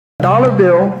dollar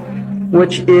bill,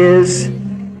 which is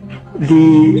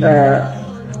the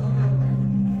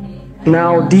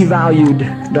now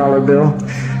devalued dollar bill.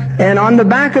 And on the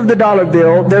back of the dollar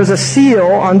bill, there's a seal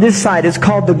on this side. It's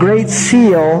called the Great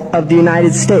Seal of the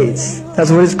United States. That's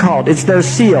what it's called. It's their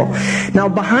seal. Now,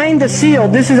 behind the seal,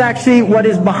 this is actually what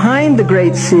is behind the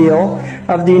Great Seal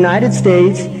of the United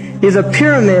States, is a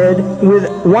pyramid with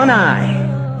one eye.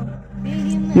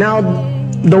 Now,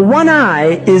 the one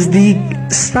eye is the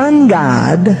sun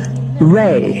god,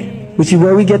 Re, which is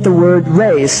where we get the word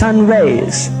ray, sun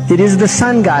rays. It is the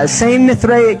sun god, same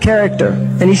Mithraic character.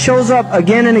 And he shows up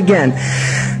again and again.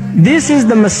 This is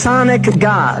the Masonic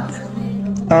god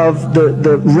of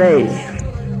the ray.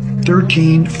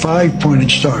 13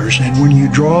 5-pointed stars, and when you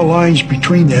draw lines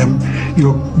between them,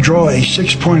 you'll draw a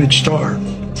 6-pointed star.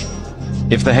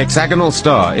 If the hexagonal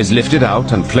star is lifted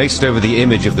out and placed over the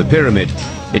image of the pyramid,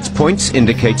 its points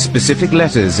indicate specific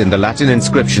letters in the Latin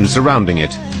inscription surrounding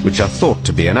it, which are thought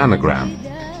to be an anagram.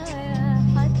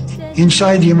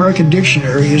 Inside the American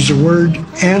Dictionary is the word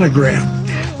anagram,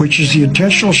 which is the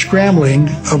intentional scrambling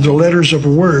of the letters of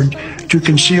a word to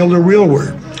conceal the real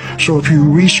word. So if you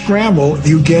re-scramble,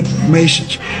 you get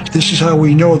Masons. This is how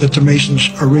we know that the Masons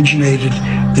originated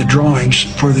the drawings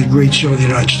for the Great Seal of the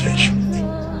United States.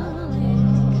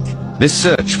 This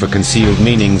search for concealed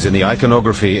meanings in the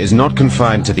iconography is not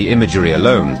confined to the imagery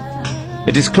alone.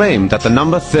 It is claimed that the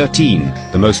number 13,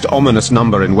 the most ominous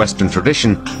number in Western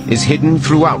tradition, is hidden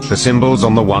throughout the symbols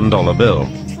on the $1 bill.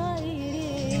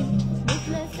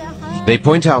 They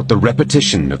point out the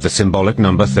repetition of the symbolic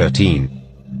number 13.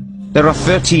 There are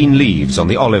 13 leaves on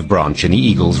the olive branch in the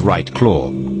eagle's right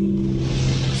claw,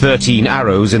 13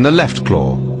 arrows in the left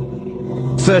claw,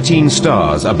 13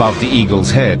 stars above the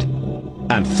eagle's head,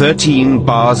 and 13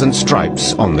 bars and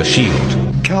stripes on the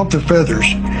shield. Count the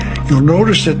feathers. You'll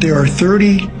notice that there are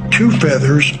 32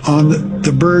 feathers on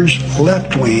the bird's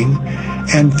left wing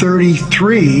and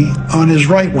 33 on his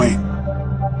right wing.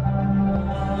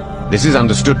 This is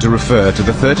understood to refer to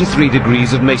the 33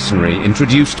 degrees of masonry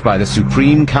introduced by the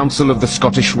Supreme Council of the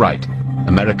Scottish Rite,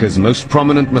 America's most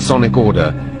prominent Masonic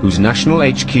order, whose national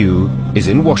HQ is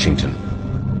in Washington.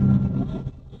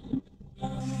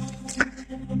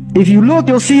 If you look,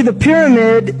 you'll see the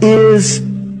pyramid is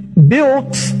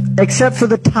built except for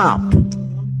the top.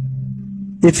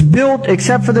 It's built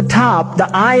except for the top. The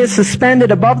eye is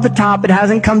suspended above the top. It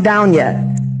hasn't come down yet.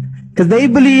 Because they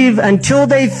believe until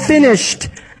they finished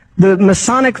the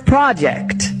Masonic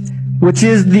project, which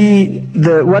is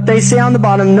what they say on the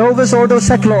bottom, Novus Ordo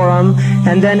Seclorum,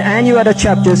 and then Annuetta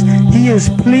Cheptis, he is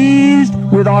pleased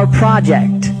with our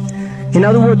project. In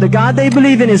other words, the God they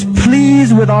believe in is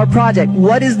pleased with our project.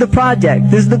 What is the project?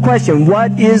 This is the question.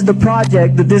 What is the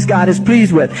project that this God is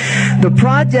pleased with? The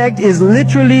project is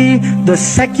literally the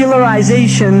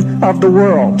secularization of the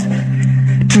world.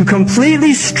 To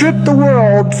completely strip the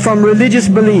world from religious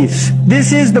beliefs.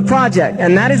 This is the project,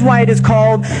 and that is why it is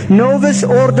called Novus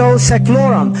Ordo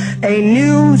Seclorum, a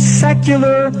new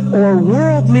secular or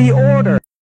worldly order.